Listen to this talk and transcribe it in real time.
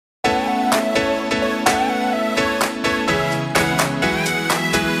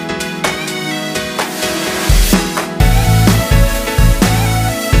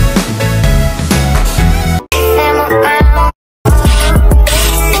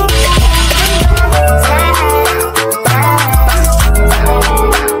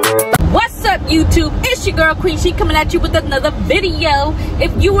girl Queen Sheek coming at you with another video.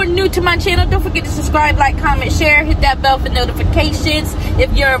 If you are new to my channel, don't forget to subscribe, like, comment, share, hit that bell for notifications.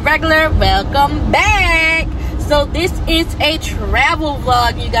 If you're a regular, welcome back. So this is a travel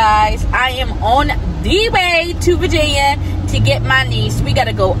vlog, you guys. I am on the way to Virginia to get my niece. We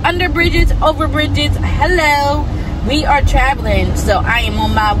gotta go under bridges, over bridges. Hello, we are traveling, so I am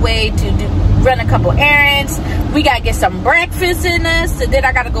on my way to run a couple errands. We gotta get some breakfast in us, so then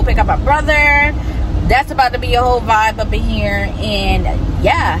I gotta go pick up my brother. That's about to be a whole vibe up in here, and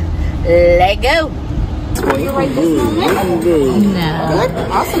yeah, let's go. Are you right this moment? No.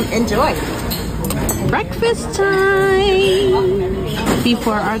 Good, awesome, enjoy. Breakfast time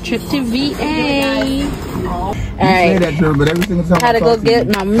before our trip to VA. Alright, gotta go get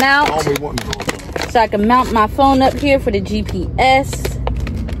my mount so I can mount my phone up here for the GPS.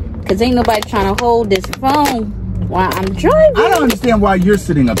 Cause ain't nobody trying to hold this phone while I'm driving. I don't understand why you're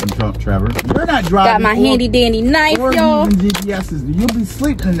sitting up in trunk, Trevor. You're not driving. Got my handy dandy knife, y'all. GPS's. You'll be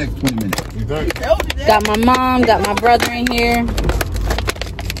asleep in the next 20 minutes. Got my mom, got my brother in here.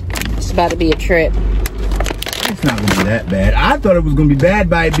 It's about to be a trip. It's not gonna be that bad. I thought it was gonna be bad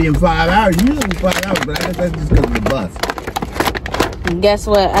by it being 5 hours. Usually 5 hours, but that's just because of the bus. And guess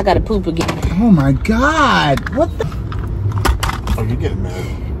what? I gotta poop again. Oh my God! What the? Oh, you're getting mad.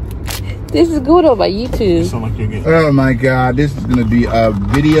 This is good on my YouTube. Sound like you're getting. Oh my God! This is gonna be a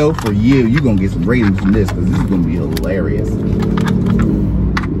video for you. You're gonna get some ratings from this because this is gonna be hilarious.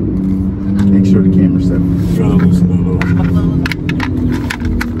 Make sure the camera's set. You gotta loosen that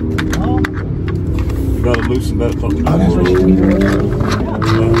up. You gotta loosen that up. Oh, that's what you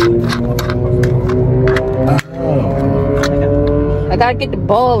I gotta get the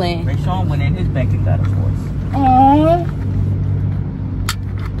ball in. Ray Sean went in his bank and got a horse. Aww.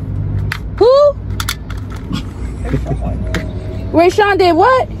 Who? Ray Sean did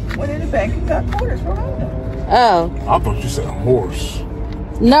what? Went in the bank and got quarters from home. Oh. I thought you said horse.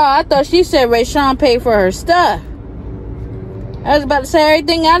 No, I thought she said Ray Sean paid for her stuff. I was about to say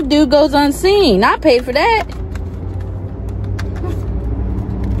everything I do goes unseen. I pay for that.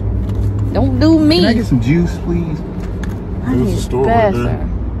 Don't do me. Can I get some juice, please? I need a bathroom.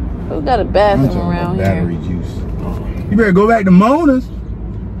 Who got a bathroom around here? Battery juice. You better go back to Mona's.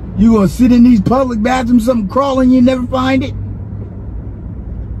 You gonna sit in these public bathrooms, something crawling, you never find it?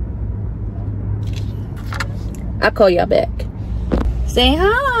 I'll call y'all back. Say hi.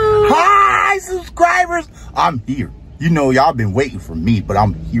 Hi, subscribers. I'm here. You know, y'all been waiting for me, but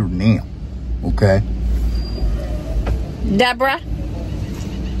I'm here now. Okay? Deborah.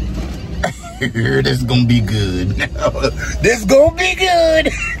 This is gonna be good. This is gonna be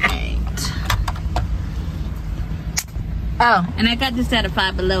good. Oh, and I got this at a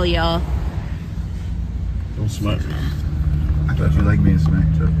Five Below, y'all. Don't smack me. I thought you liked being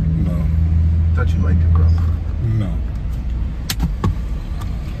smacked up. No. I thought you liked it, bro. No.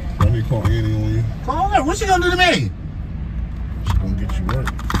 I need to call Annie on you. Call her. What's she gonna do to me? She's gonna get you right.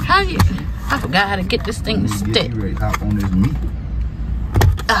 How you? I forgot how to get this thing to stick. Get you ready. Hop on this meat.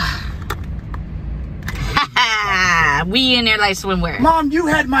 We in there like swimwear. Mom, you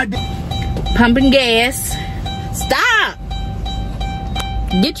had my... Pumping gas. Stop.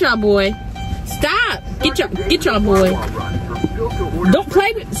 Get y'all boy. Stop. Get y'all boy. Don't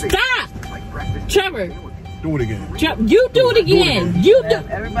play with... Stop. Trevor. Do it again. You do it again. You do.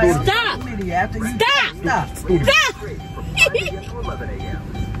 Everybody Stop. Stop. Stop. Stop.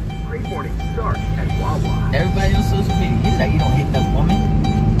 Everybody on social media, you say you don't hit that woman.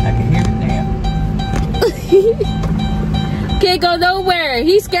 I can hear it now. Can't go nowhere.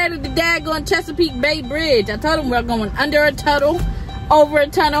 He's scared of the daggone Chesapeake Bay Bridge. I told him we're going under a tunnel, over a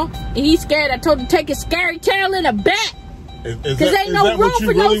tunnel, and he's scared. I told him to take his scary tail in the back. Cause ain't no room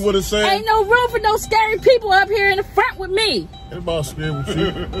for ain't no room for no scary people up here in the front with me. Everybody's scared with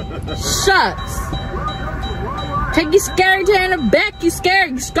you. Shucks. Take your scary tail in the back. You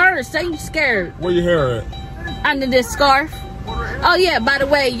scared. You scared. Say you scared. Where your hair at? Under this scarf. Oh yeah, by the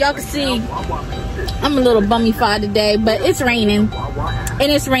way, y'all can see I'm a little bummified today, but it's raining.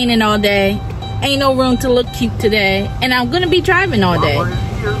 And it's raining all day. Ain't no room to look cute today. And I'm gonna be driving all day.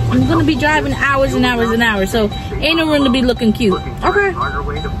 I'm gonna be driving hours and hours and hours, so ain't no room to be looking cute. Okay.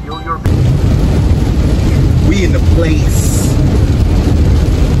 We in the place.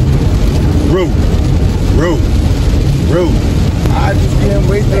 Road. I just can't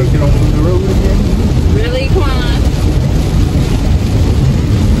wait to get on the road again. Really, Quan?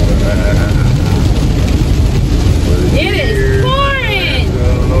 It is pouring.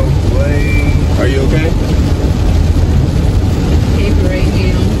 Are you okay? Paper right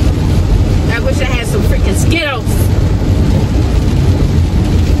now. I wish I had some freaking Skittles.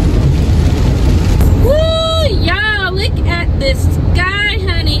 Woo!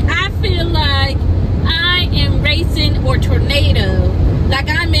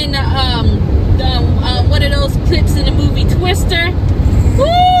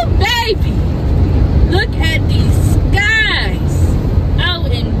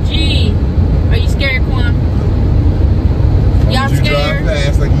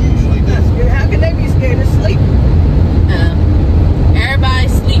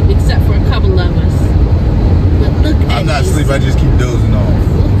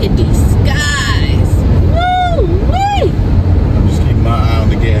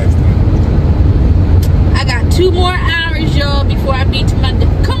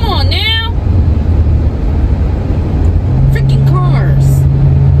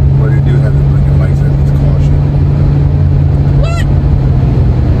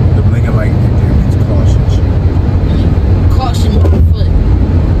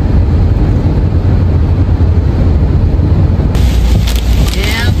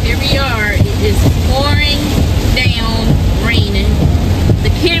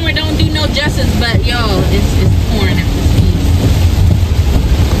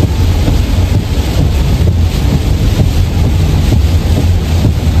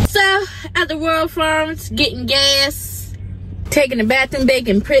 around, getting gas, taking a bathroom break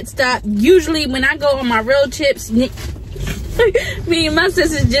and pit stop. Usually when I go on my road trips, me and my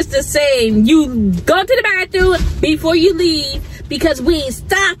sister's just the same. You go to the bathroom before you leave because we ain't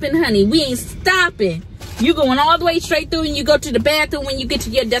stopping, honey. We ain't stopping. You going all the way straight through and you go to the bathroom when you get to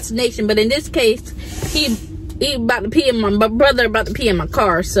your destination. But in this case, he about to pee in my brother about to pee in my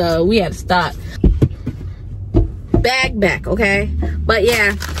car, so we had to stop. Back, okay? But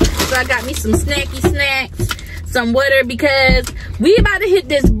yeah, so I got me some snacky snacks, some water, because we about to hit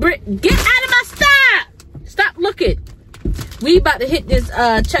this brick. Get out of my stop looking. We about to hit this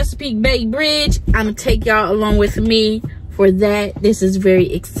Chesapeake Bay Bridge. I'm gonna take y'all along with me for that. This is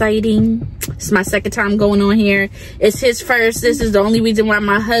very exciting. It's my second time going on here. It's his first. This is the only reason why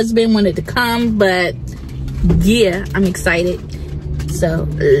my husband wanted to come, but yeah, I'm excited. So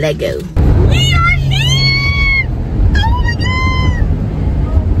let go. We are here!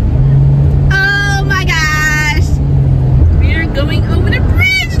 Oh my gosh! We are going over the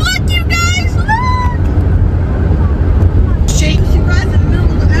bridge. Look, you guys, look! She Right in the middle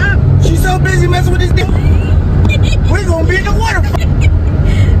of the app. she's so busy messing with this thing. We're gonna be in the water.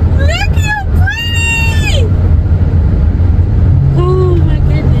 Look how pretty! Oh my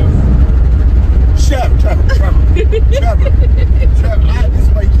goodness. Trevor. This is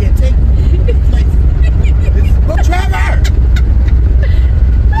why you can't take me. Look, Trevor!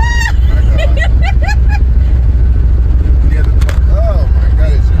 Oh my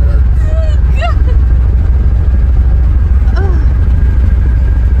God, it should hurt.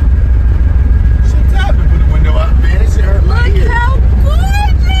 Shit, Trevor, put the window up, man. It should hurt right here. Look how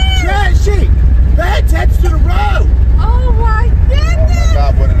gorgeous! Trevor, Sheek, pay attention to the road. Oh my goodness! Oh my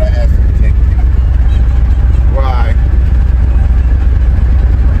God, what did I ask you to take? Why?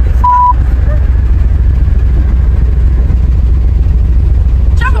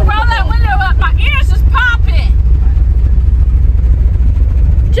 Trevor, roll that window up. My ears is popping.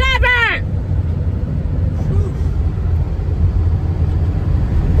 Trevor!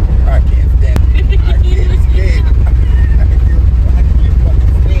 I can't stand it. I can't stand it. I can't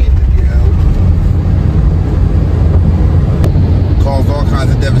fucking stand it, you know. Cause all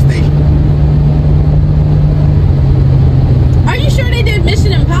kinds of devastation. Are you sure they did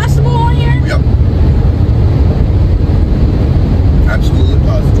Mission Impossible on here? Yep. Absolutely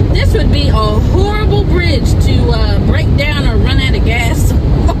positive. This would be a horrible bridge to break down or run out of gas. Oh,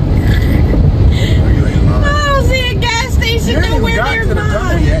 you ain't lying. I don't see a gas You station ain't even nowhere got to the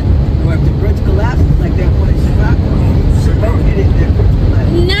tunnel nearby. yet. Well, if the bridge collapses like that one in Chicago, it is that bridge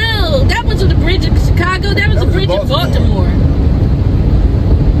collapse. No, that wasn't the bridge in Chicago. That was the bridge in Baltimore.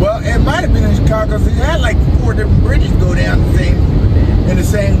 Well, it might have been in Chicago, so you had like 4 different bridges go down in the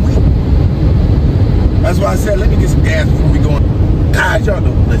same week. That's why I said, let me get some gas before we go on. God, y'all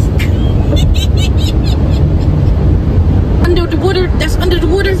don't listen. Under the water. That's under the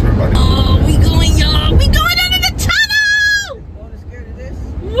water. everybody. Oh, we going, y'all. We going under the tunnel. Don't scared of this?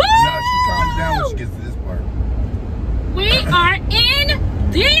 Woo! No, she calms down when she gets to this part. We are in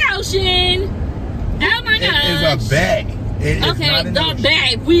the ocean. Oh my It gosh. is a bay. It is Okay, not an the ocean.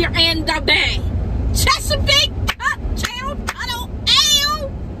 bay. We are in the bay. Chesapeake Channel Tunnel.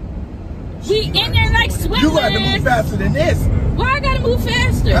 Ow! We in there like swimmers. You got to move faster than this. Why I gotta move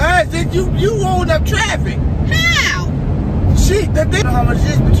faster? Then you holding up traffic. How? Shit, that they don't know how much it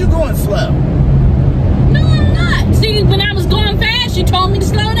is, but you going slow. No, I'm not. See, when I was going fast, you told me to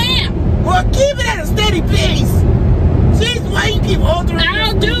slow down. Well, keep it at a steady pace. See, why you keep altering?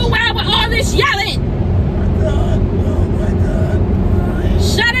 I'll do well with all this yelling. Oh my God. Why?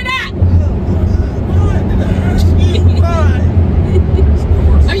 Shut it up. Why did I ask you? Why?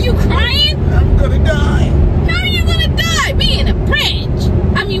 Are you crying? I'm gonna die. How are you gonna die? We in a bridge.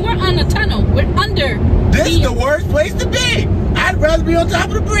 I mean, we're on a tunnel. We're under. This is the worst place to be. I'd rather be on top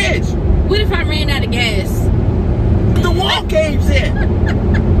of the bridge. What if I ran out of gas? The wall caves in.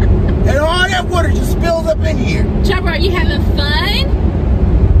 And all that water just spills up in here. Trevor, are you having fun?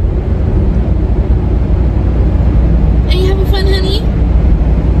 Are you having fun, honey?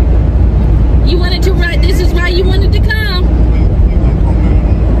 You wanted to ride. This is why you wanted to come.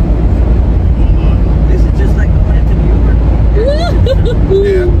 This is just like going into New York.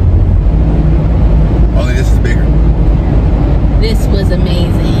 Yeah. Only this is bigger. This was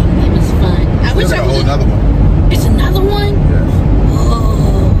amazing. It was fun. I wish Still I got a whole was. another one. It's another one. Yes.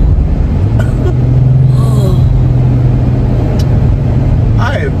 Oh. Oh.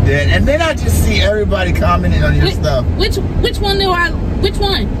 I am dead. And then I just see everybody commenting on your stuff. Which one do I? Which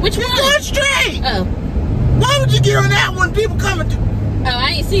one? Which one? Go straight. Oh. Why would you get on that one? People coming to. Oh,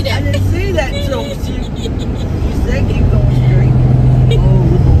 I ain't see I that. didn't see that, so you said keep going straight. Oh,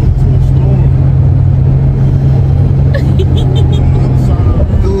 we're going to a storm.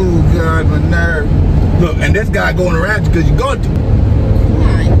 and this guy going around you because you're going to.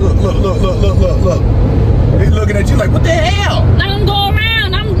 Look. He's looking at you like, what the hell? Let him go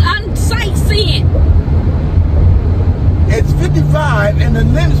around. I'm sightseeing. It's 55 and the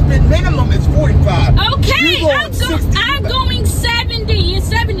limit minimum is 45. Okay, I'm going 70 and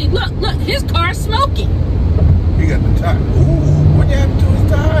 70. Look, his car's smoking. He got the tire. Ooh, what happened to his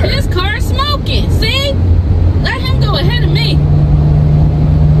tire? His car's smoking. See? Let him go ahead of me.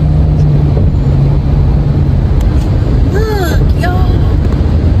 Look, y'all.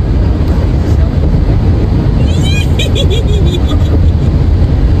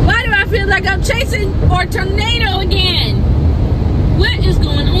 Why do I feel like I'm chasing for a tornado again? What is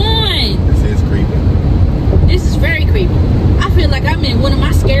going on? This is creepy. This is very creepy. I feel like I'm in one of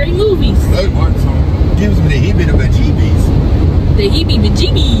my scary movies. Gives me the heebie-jeebies. The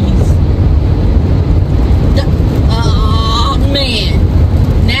heebie-jeebies. Oh, man.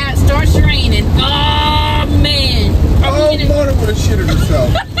 Now it starts raining. Oh, man. Oh, Mona would have shitted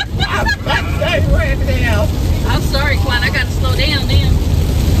herself. I'm right now. I'm sorry, Quan. I got to slow down now.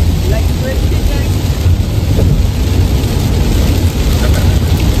 Like you ready to get back?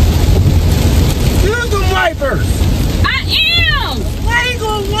 Use the wipers. I am. Why are you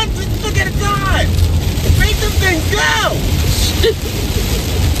going to want to look at a time? Make them things go.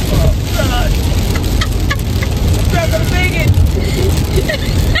 Oh, God. I'm not going to make it.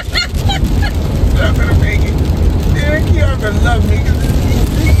 I'm not going to make it. Derek, you are going to love me because this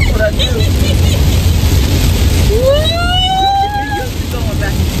is what I do.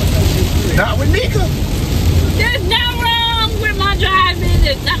 Not with Nika. There's nothing wrong with my driving.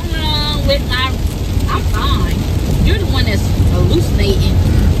 There's nothing wrong with my... I'm fine. You're the one that's hallucinating.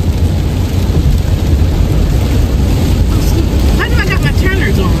 Why do I got my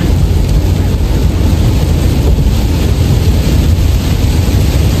turners on?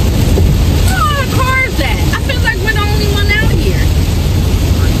 Where are the cars at? I feel like we're the only one out here.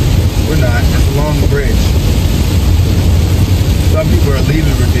 We're not. It's a long bridge. Some people are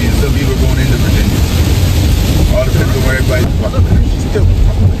leaving Virginia. Some people are going into Virginia. All depends on where everybody's still.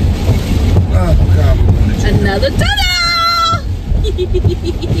 Oh, God. Another tunnel!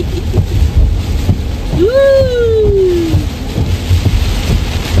 Woo!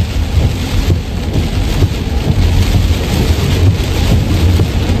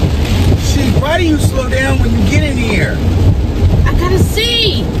 Sheek, why do you slow down when you get in here? I gotta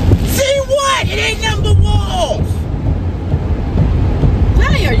see. See what? It ain't nothing but walls.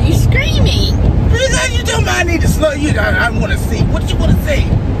 Why are you screaming? Because you told me I need to slow you down. I want to see. What you want to see?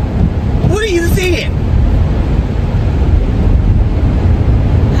 What are you seeing?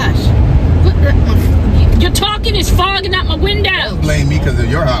 Hush. Your talking is fogging up my windows. Blame me because of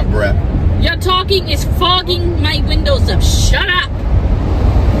your hot breath. Your talking is fogging my windows up. Shut up.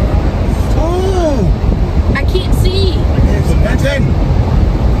 Oh. I can't see.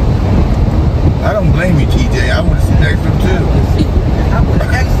 I don't blame you, TJ. I want to sit next to him too. I would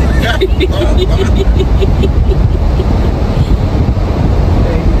have exited.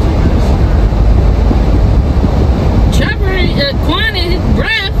 Trevor, Quan is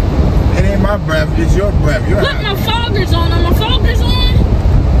breath. It ain't my breath, it's your breath. You're Put my foggers on. Are my foggers on?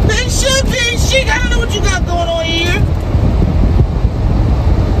 They should be. Sheek, I don't know what you got going on here.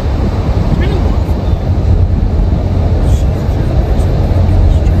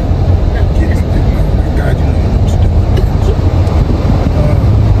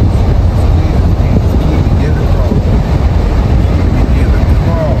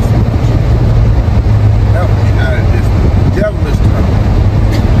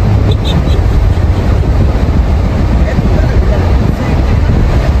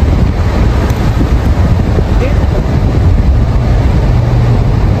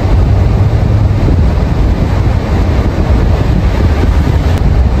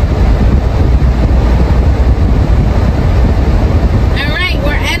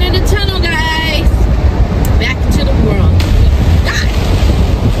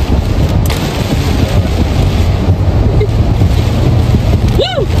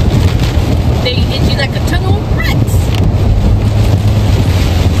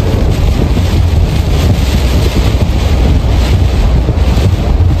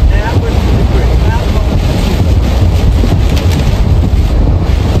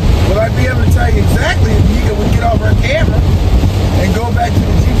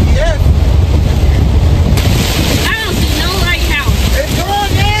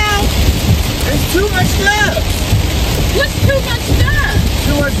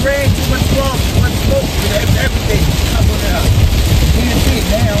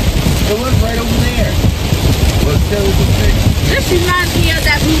 This reminds me of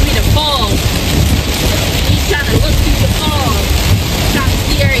that movie, The Fall. gotta look through the fog, try to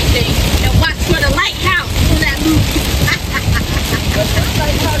see everything, and watch for the lighthouse in that movie.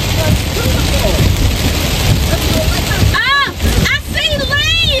 Ah, I see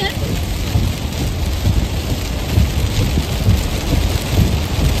land.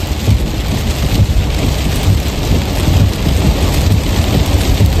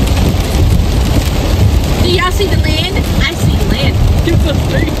 Do y'all see the land? I see land. It's a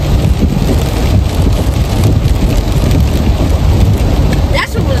street.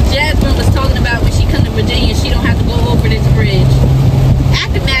 That's what Jasmine was talking about when she come to Virginia. She don't have to go over this bridge.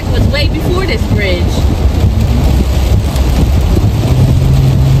 Accomack was way before this bridge.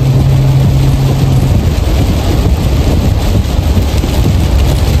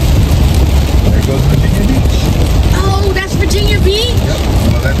 There goes Virginia Beach. Oh, that's Virginia Beach? Yep.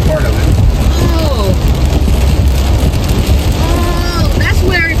 Well, that's part of it. Oh. Oh, that's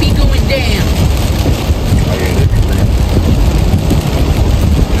where it be going down. Oh, yeah, that'd be lit.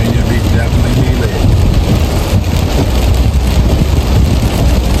 Virginia Beach definitely be lit.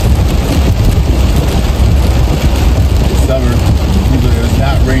 This summer, people, it's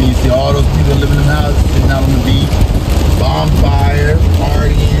not raining. You see all those people living in houses sitting out on the beach, bonfire,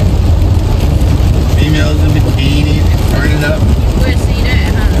 partying, females in bikinis, turning up. We'll see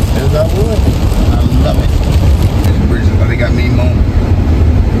that, huh? Yes, I would. I love it. This bridge is why they got me moaning.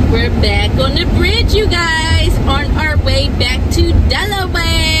 We're back on the bridge, you guys, on our way back to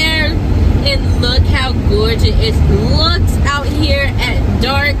Delaware. And look how gorgeous it looks out here at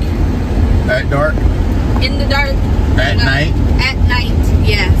dark. At dark? In the dark. At night? At night,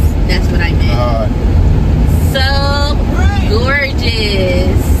 yes. That's what I meant. So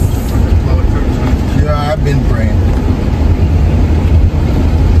gorgeous. Yeah, I've been praying.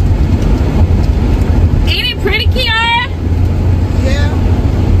 Ain't it pretty, Kiara? Yeah.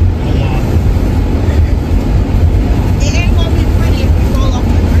 It ain't gonna be pretty if we fall off the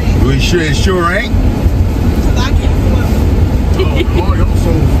bridge. We sure, it sure ain't. Cause I can't swim. Oh, I'm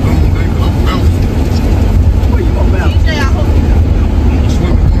so I'm bouncing. Where you gonna bounce? DJ, I hope you I'm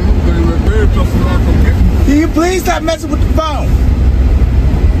swimming. I'm very close to my computer. Can you please stop messing with the phone?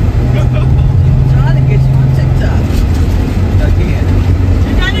 trying to get you on TikTok. Again.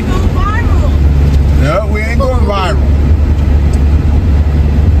 You gotta go viral. No, we ain't going viral.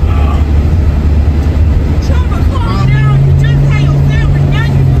 Trevor, calm down. You just had your family. Now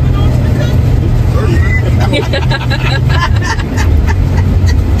you moving on to the cookie.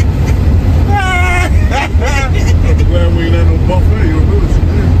 I'm glad we ain't had no buffet. You'll notice it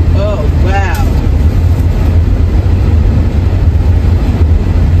there. Oh, wow.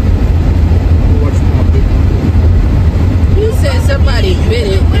 Watch my big. You said somebody bit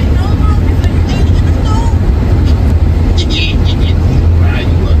it. Right,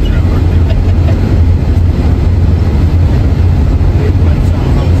 you love Trevor.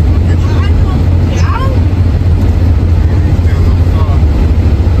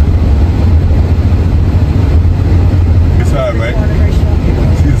 It's all right.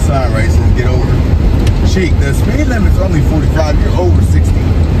 See the sign right, says get over. Sheek, the speed limit's only 45. You're over 60.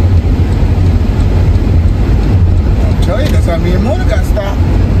 I'm telling you, that's how me and Mona got stopped.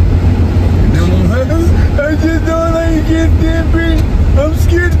 I just don't like to get different. I'm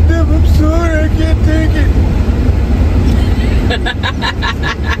scared to death. I'm sorry. I can't take it.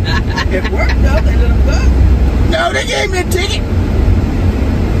 It worked though. They let them go. No, they gave me a ticket.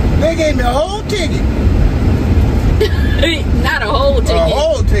 They gave me a whole ticket. Not a whole ticket. A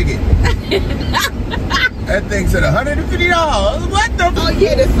whole ticket. That thing said $150. What the? Oh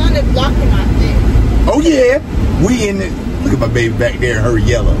yeah, the sun is blocking my thing. Oh yeah. We in it. Look at my baby back there. Her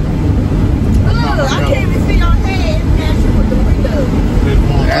yellow. Oh, I can't even see your head. Catching with the window.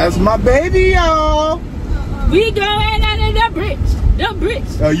 That's my baby, y'all. We going under the bridge. The bridge.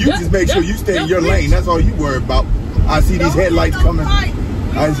 You just make sure you stay in your lane. That's all you worry about. I see these headlights coming. We're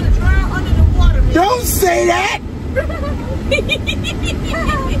gonna drown under the water. Man. Don't say that.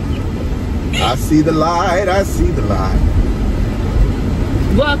 I see the light. I see the light.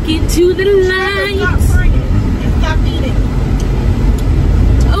 Walk into the light. Stop praying and stop eating.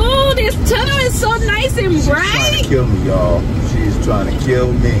 Oh, this tunnel is so nice and She's trying bright. to kill me, y'all. She's trying to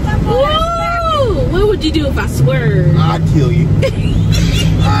kill me. Woo! What would you do if I swerve? I'd kill you.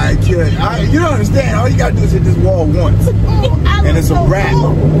 I'd kill you. You don't understand. All you gotta do is hit this wall once. And it's a wrap.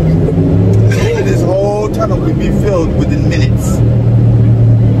 This whole tunnel could be filled within minutes.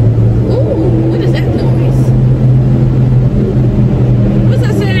 Ooh, what is that noise? What's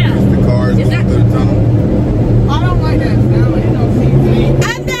that sound? The cars Is going that- through the tunnel. I don't like that sound. It don't seem to. I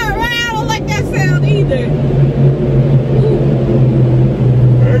know, right? I don't like that sound either.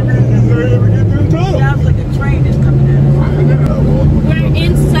 Ever get through the tunnel? Sounds like a train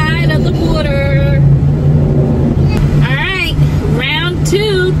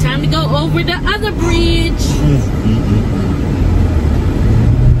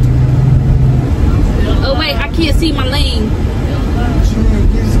can't see my lane.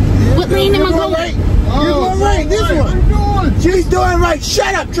 What lane am I going? Right. You're going right. This one. She's doing right.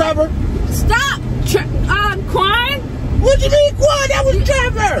 Shut up, Trevor. Stop, Quan. What do you mean, Quan? That was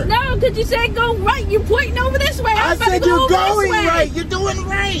Trevor. No, because you said go right. You're pointing over this way. I said you're going right. You're doing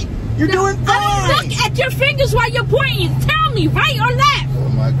right. You're doing fine. I don't look at your fingers while you're pointing. Tell me, right or left? Oh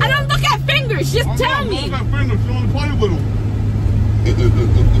my God. I don't look at fingers. Just tell me. I don't got fingers. You only play with them.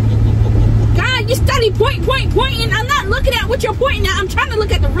 God, you study pointing. I'm not looking at what you're pointing at. I'm trying to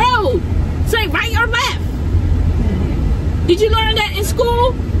look at the road. Say right or left. Did you learn that in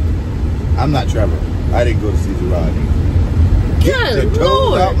school? I'm not Trevor. I didn't go to Caesar Rodney. Get Good the toes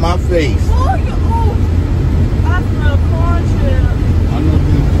Lord. out my face. Oh, you I smell corn chips. I know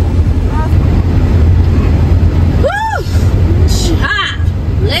Woo! Ha!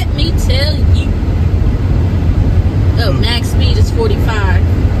 Let me tell you. Oh, max speed is 45.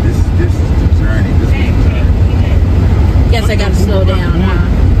 This is the journey. This is the journey. Guess I gotta slow down, huh?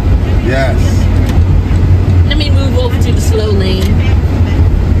 Yes. Let me move over to the slow lane.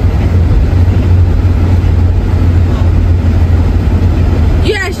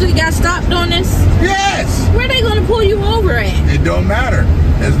 You actually got stopped on this? Yes. Where are they gonna pull you over at? It don't matter.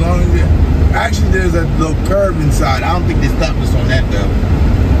 As long as actually there's a little curve inside. I don't think they stopped us on that though.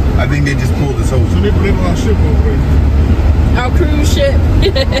 I think they just pulled us over. So they put it on our ship over there. Our cruise ship.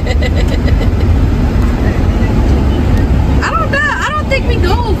 I don't know. I don't think we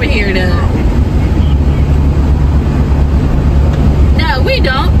go over here though. No, we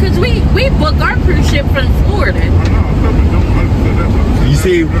don't, because we book our cruise ship from Florida. I know. I don't.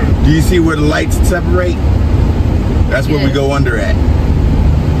 Do you see where the lights separate? That's where we go under at.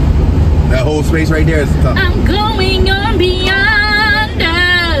 That whole space right there is the tunnel. I'm going on beyond.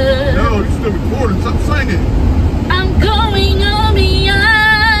 No, you still recording. Stop singing. I'm going on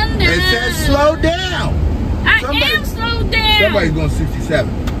beyond. It says slow down. I am slowed down. Somebody's going 67.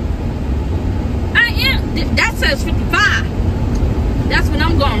 I am. That says 55. That's what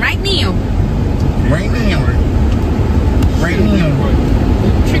I'm going right now. Right now. Right now.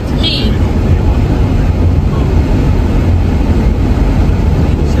 Trick me.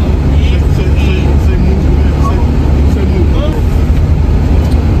 Say move.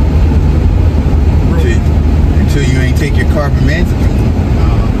 Until you ain't take your carbamazepine.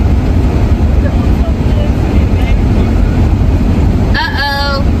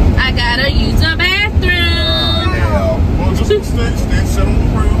 Uh-oh. I gotta use the bathroom. Hell. Well, just stand set on the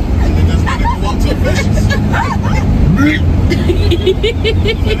rail and then just let it go out to the fishes. Let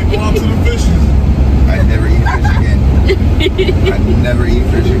it go out to the fishes. I'd never eat fish again. I'd never eat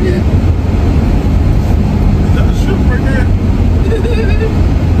fish again. Is that a ship right there?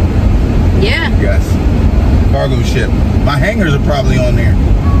 Yeah. Yes. Cargo ship. My hangers are probably on there.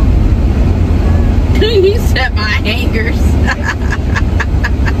 He said my hangers.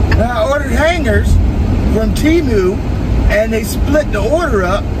 Now, I ordered hangers from Temu, and they split the order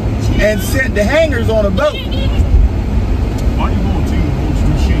up and sent the hangers on a boat. Why you going to do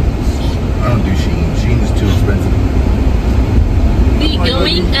Sheens? I don't do Sheen. Sheen is too expensive. We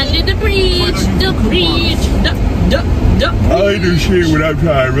going under the bridge. The bridge. The I only do Sheen when I'm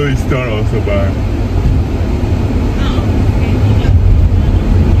trying to really stun on somebody.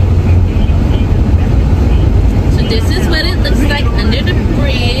 So this is what it looks like under the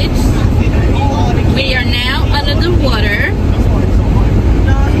bridge. We are now under the water.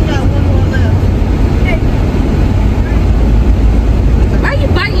 Why are you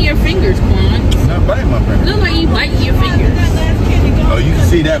biting your fingers, Quan? I'm not biting my fingers. Look like you biting your fingers. Oh, you can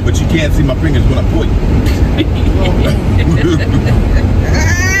see that, but you can't see my fingers when I point.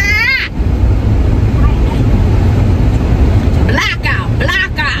 Blackout,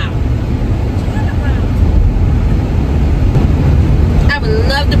 blackout. I would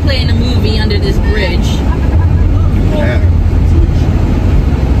love to play in a movie under this bridge. Yeah.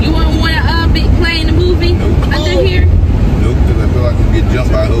 You wouldn't want to be playing a movie under here? Nope, because I feel like I'm getting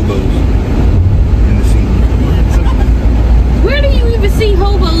jumped by hobos in the scene. Where do you even see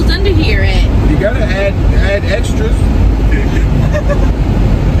hobos under here at? You gotta add extras.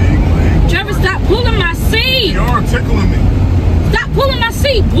 Trevor, stop pulling my seat. You are tickling me. Stop pulling my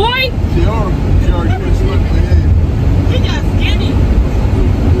seat, boy. You are getting stuck in the head. He got skinny.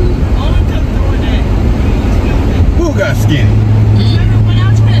 Only took doing that. Who got skinny? When I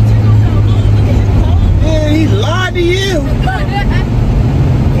was trying to tickle him, look at his clothes. Yeah, he lied to you.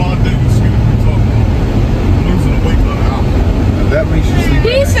 Quan Davis, you talking about losing weight by the hour. Now that makes you sleep.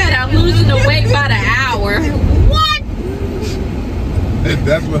 He said I'm losing the weight by the hour. What?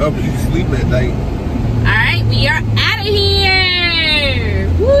 That's what helps you sleep at night. Alright, we are out of here.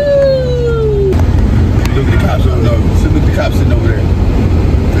 Woo! Look at the cops 5 sitting over there.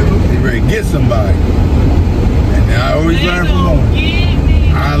 They ready to get somebody. And I always learn from Mona.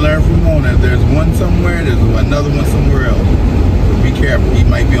 I learn from Mona. If there's one somewhere, there's another one somewhere else. So be careful. He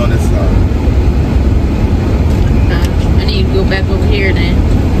might be on this side. I need to go back over here then.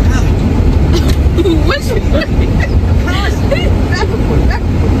 What's Right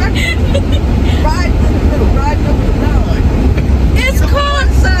in the middle, right over the line. it's called,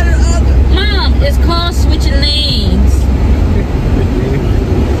 One side or the other. Mom, it's called switching lanes.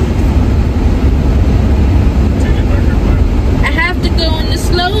 I have to go in the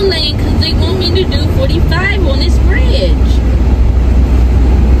slow lane because they want me to do 45 on this bridge.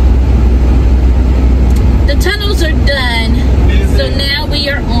 The tunnels are done, so now we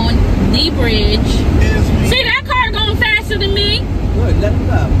are on the bridge. See that car going faster than me? Good, let him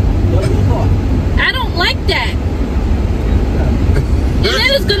go. Let him go. I don't like that. And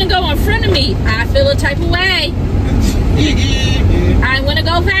then it's gonna go in front of me. I feel a type of way. I want to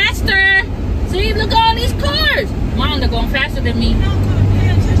go faster. See, look at all these cars. Mom, they're going faster than me.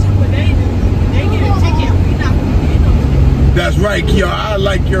 That's right, Kiara. I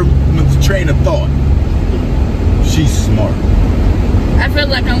like your train of thought. She's smart. I feel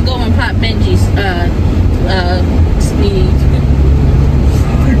like I'm going Pop Benji's speed.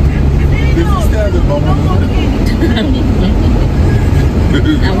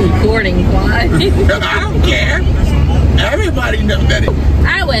 I'm recording, why? I don't care. Everybody knows that.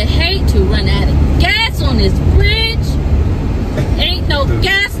 I would hate to run out of gas on this bridge. Ain't no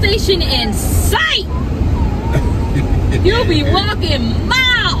gas station in sight. You'll be walking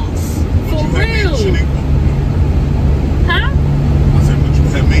miles. For real. Huh? I said, but you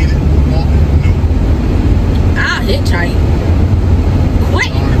have made it. No. I'll hitchhike.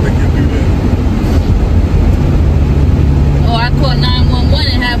 Quick. I don't think you'll do that. Or I call 911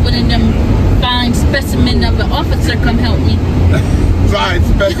 and have one of them fine specimen of an officer come help me. Fine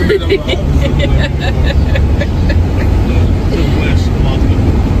specimen of an officer.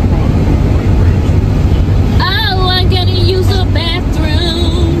 Oh, I gotta use a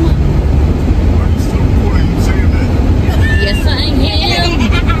bathroom. Are you still recording? You saying that? Yes, I am.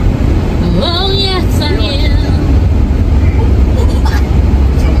 Oh, yes, I am.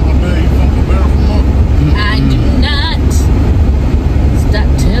 Tell my babe you fucked the bear from up. I do not. Stop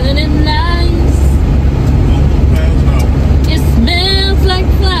telling him lies. Don't pass out. It smells like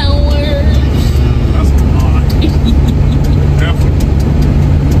flowers. That's a lie. Definitely.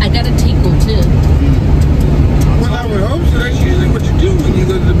 I got a tinkle too. Well, I would hope so. That's usually what you do when you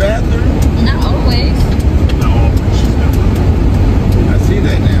go to the bathroom. Not always. No, she's never. I see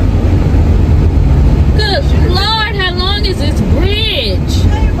that now. Good Lord, how long is this bridge?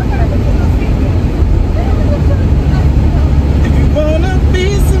 If you wanna be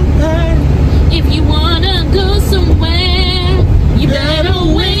somebody, If you wanna go somewhere, you better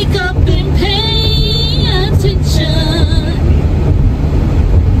wake up and pay attention.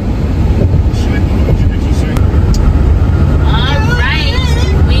 She didn't know what you did just say. Alright,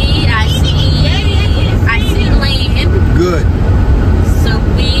 I see land. good. So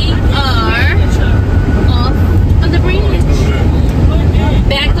we are off of the bridge.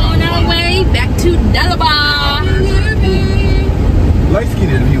 Back on our way, back to Dalaba.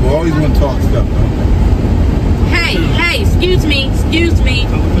 Light-skinned people always want to talk stuff, though. Hey, excuse me.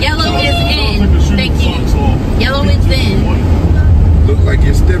 Yellow is in. Thank you. Yellow is in. Look like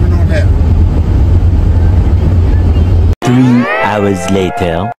you're stepping on that. 3 hours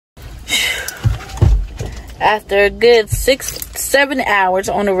later. After a good 6-7 hours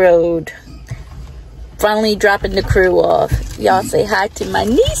on the road, finally dropping the crew off. Y'all say hi to my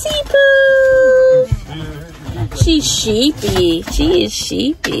niecey poo. She's sheepy. She is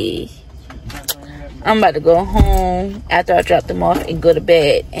sheepy. I'm about to go home after I drop them off and go to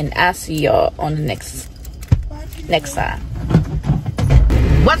bed, and I'll see y'all on the next time.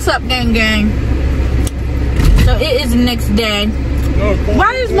 What's up, gang? So it is the next day.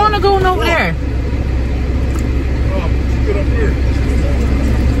 Why is Mona going over there?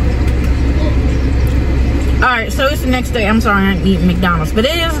 Alright, so it's the next day. I'm sorry I ain't eating McDonald's, but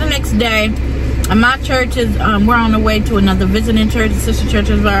it is the next day. And my church is, we're on the way to another visiting church, a sister church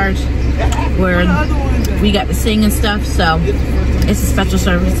of ours, where we got to sing and stuff. So it's a special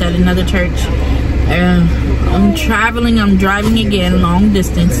service at another church. I'm traveling, I'm driving again, long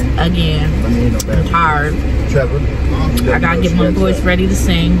distance again. I'm tired. I gotta get my voice ready to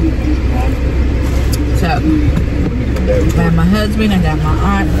sing. So I got my husband, I got my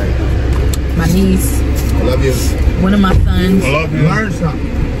aunt, my niece, I love you. one of my sons. I love you. Learn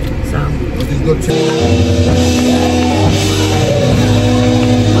something. So Just go check.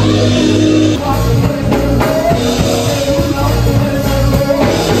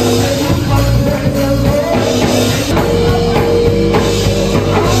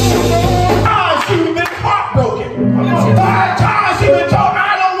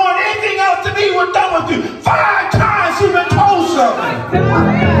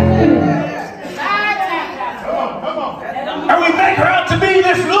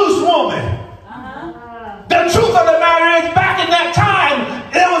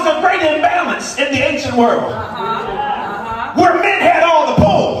 ancient world, where men had all the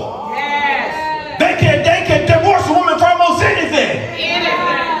pull. They could divorce a woman for almost anything.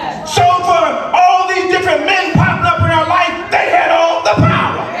 So for all these different men popping up in her life, they had all the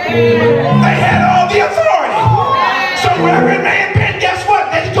power. They had all the authority. So wherever a man been, guess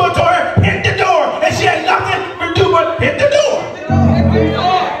what? They go to her, hit the door, and she had nothing to do but hit the door.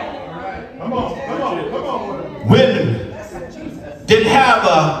 Come on. Women didn't have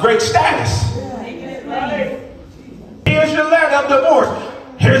a great status. Here's your letter of divorce.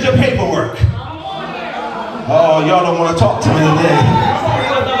 Here's your paperwork. Oh, y'all don't want to talk to me today.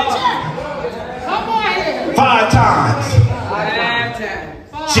 5 times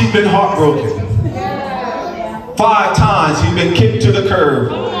she's been heartbroken. 5 times she's been kicked to the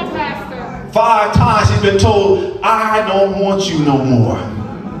curb. 5 times she's been told, I don't want you no more.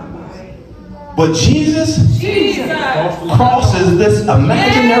 But Jesus crosses this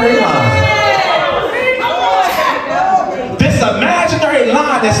imaginary line. This imaginary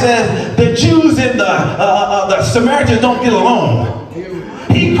line that says the Jews and the Samaritans don't get along.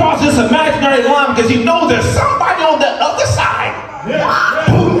 He crosses this imaginary line because he knows there's somebody on the other side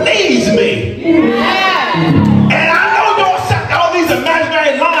who needs me. And I know you don't set all these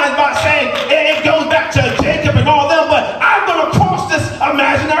imaginary lines by saying it goes back to Jacob and all them, but I'm going to cross this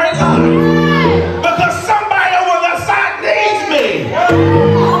imaginary line. Because somebody over the side needs me.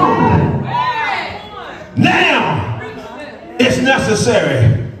 Now, it's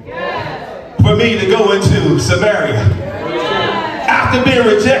necessary for me to go into Samaria. After being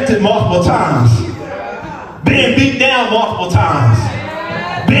rejected multiple times, being beat down multiple times,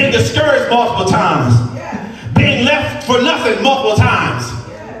 being discouraged multiple times, being left for nothing multiple times,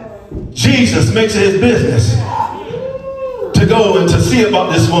 Jesus makes it his business to go and to see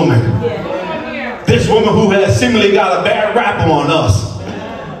about this woman. This woman who has seemingly got a bad rap on us.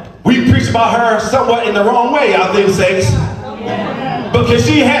 We preach about her somewhat in the wrong way, I think, saints. Because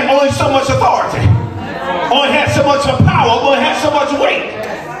she had only so much authority. Only had so much power. Only had so much weight.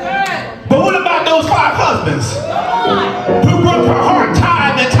 But what about those 5 husbands who broke her heart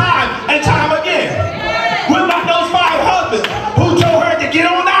time and time again? What about those 5 husbands who told her to get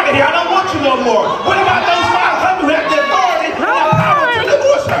on out of here? I don't want you no more. What about those 5 husbands who had the authority and the power to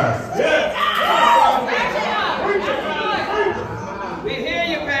divorce her?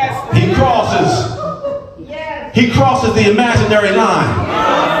 He crosses the imaginary line.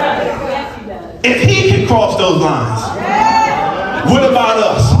 If he can cross those lines, what about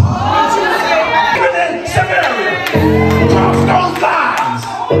us? Even in Samaria, cross those lines.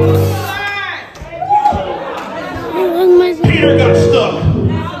 Peter got stuck.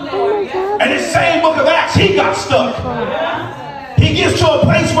 And in the same book of Acts, he got stuck. He gets to a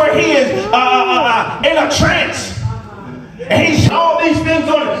place where he is in a trance. And he's all these things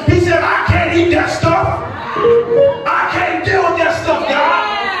on it. He said, I can't eat that stuff. I can't deal with that stuff,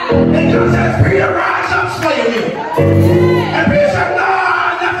 God. And God says, Peter, rise up, slay me. And Peter said,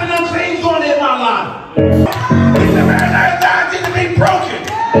 nah, nothing else ain't going in my life. He said, man, that needs to be broken.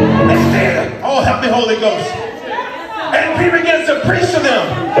 Instead, oh, help me, Holy Ghost. And Peter begins to preach to them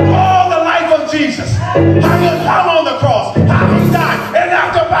all the life of Jesus. How he hung on the cross, how he died, and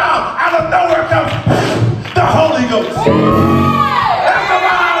after a while, out of nowhere comes the Holy Ghost. After a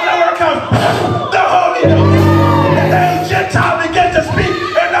while, out of nowhere comes the Holy Ghost. And then Gentiles begin to speak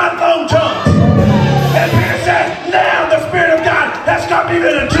in unknown tongues. And Peter said, now the Spirit of God has come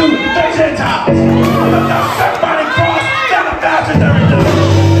even into the Gentiles. But now somebody crossed that imaginary line.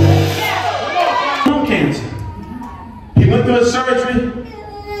 Lung cancer. He went through a surgery.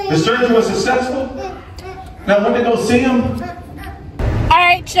 The surgery was successful. Now when they go see him.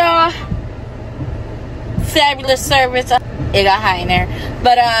 Alright, y'all. Fabulous service. It got hot in there.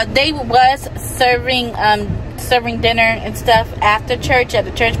 But they was serving dinner and stuff after church at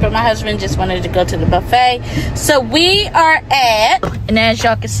the church, but my husband just wanted to go to the buffet. So we are at, and as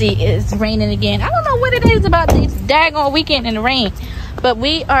y'all can see, it's raining again. I don't know what it is about this daggone weekend in the rain, but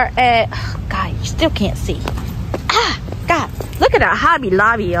we are at, oh God, you still can't see. God, look at our Hobby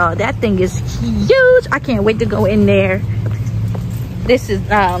Lobby, y'all. That thing is huge. I can't wait to go in there. This is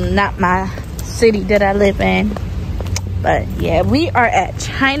not my city that I live in, but yeah, we are at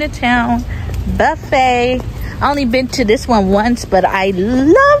Chinatown Buffet. I only been to this one once, but I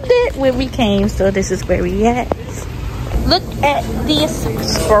loved it when we came, so this is where we at. Look at this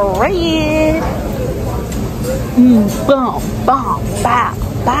spread. Boom, boom, bow, bow,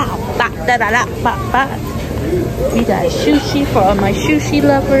 bow, da da da, ba ba. We got sushi for all my sushi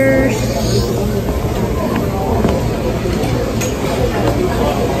lovers.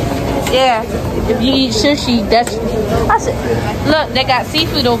 Yeah, if you eat sushi, that's it. Look, they got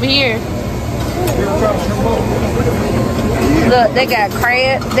seafood over here. Look, they got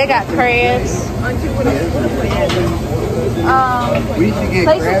crabs. They got crabs.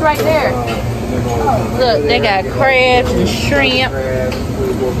 Places right there. Look, they got crabs and shrimp.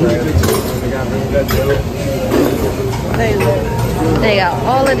 They got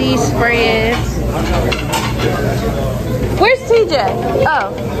all of these spreads. Where's TJ?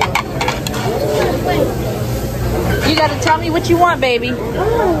 Oh. You gotta tell me what you want, baby.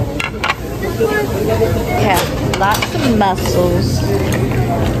 Yeah, lots of mussels.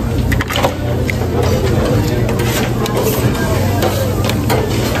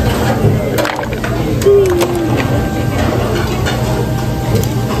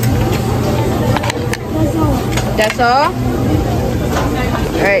 That's all?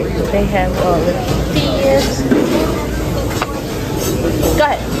 Alright, they have all the fish. Go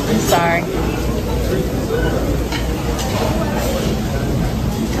ahead. I'm sorry.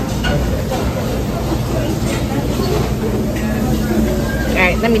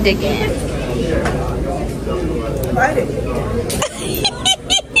 Alright, let me dig in. Bite it.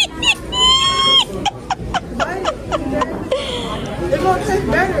 Bite it. It's gonna taste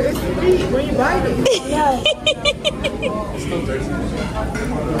better. It's sweet when you bite it.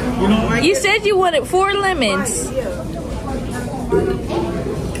 You said you wanted 4 lemons. Yeah.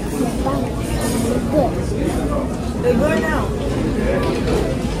 They're good now.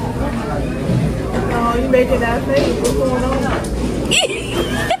 Oh, you making that face? What's going on?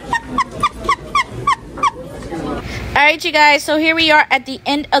 Alright, you guys, so here we are at the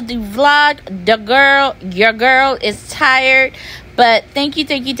end of the vlog. Your girl is tired. But thank you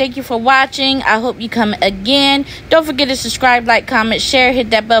for watching. I hope you come again. Don't forget to subscribe, like, comment, share, hit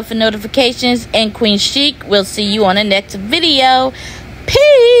that bell for notifications. And Queen Sheek, we'll see you on the next video.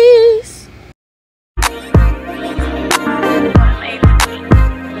 Peace.